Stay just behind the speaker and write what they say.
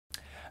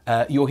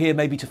You're here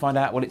maybe to find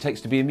out what it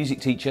takes to be a music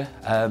teacher.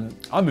 I'm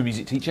a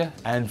music teacher,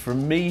 and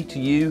from me to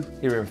you,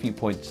 here are a few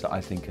points that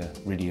I think are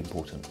really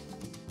important.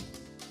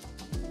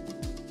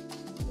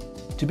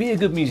 To be a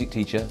good music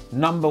teacher,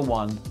 number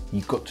one,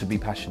 you've got to be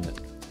passionate.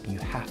 You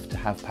have to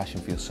have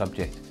passion for your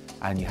subject,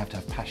 and you have to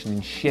have passion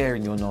in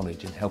sharing your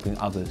knowledge and helping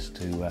others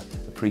to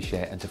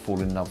appreciate and to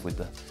fall in love with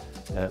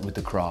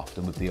the craft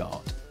and with the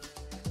art.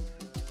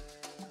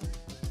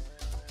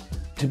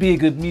 To be a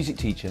good music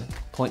teacher,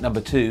 point number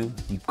two,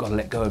 you've got to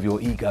let go of your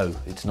ego.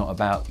 It's not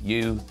about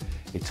you,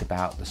 it's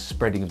about the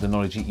spreading of the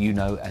knowledge that you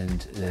know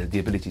and the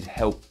ability to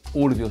help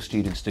all of your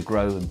students to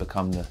grow and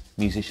become the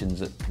musicians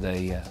that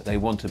they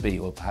want to be,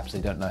 or perhaps they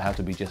don't know how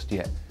to be just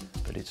yet.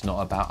 But it's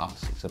not about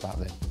us, it's about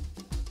them.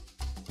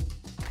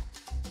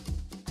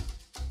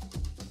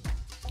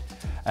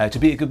 To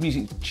be a good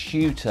music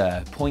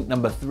tutor, point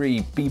number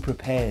three, be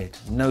prepared.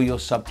 Know your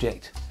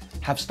subject,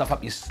 have stuff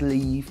up your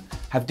sleeve,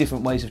 have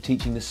different ways of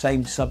teaching the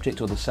same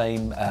subject or the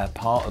same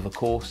part of a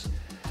course.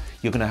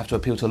 You're going to have to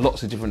appeal to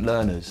lots of different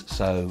learners,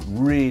 so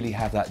really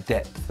have that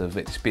depth of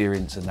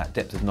experience and that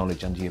depth of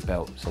knowledge under your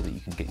belt so that you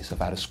can get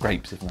yourself out of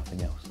scrapes if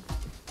nothing else.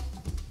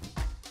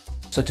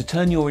 So to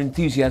turn your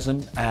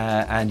enthusiasm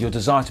and your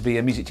desire to be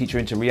a music teacher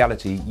into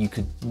reality, you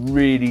could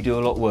really do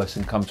a lot worse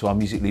than come to our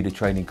music leader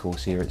training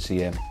course here at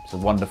CM. It's a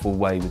wonderful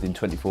way within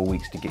 24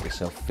 weeks to get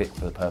yourself fit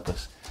for the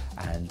purpose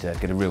and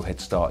get a real head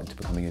start into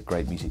becoming a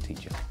great music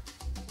teacher.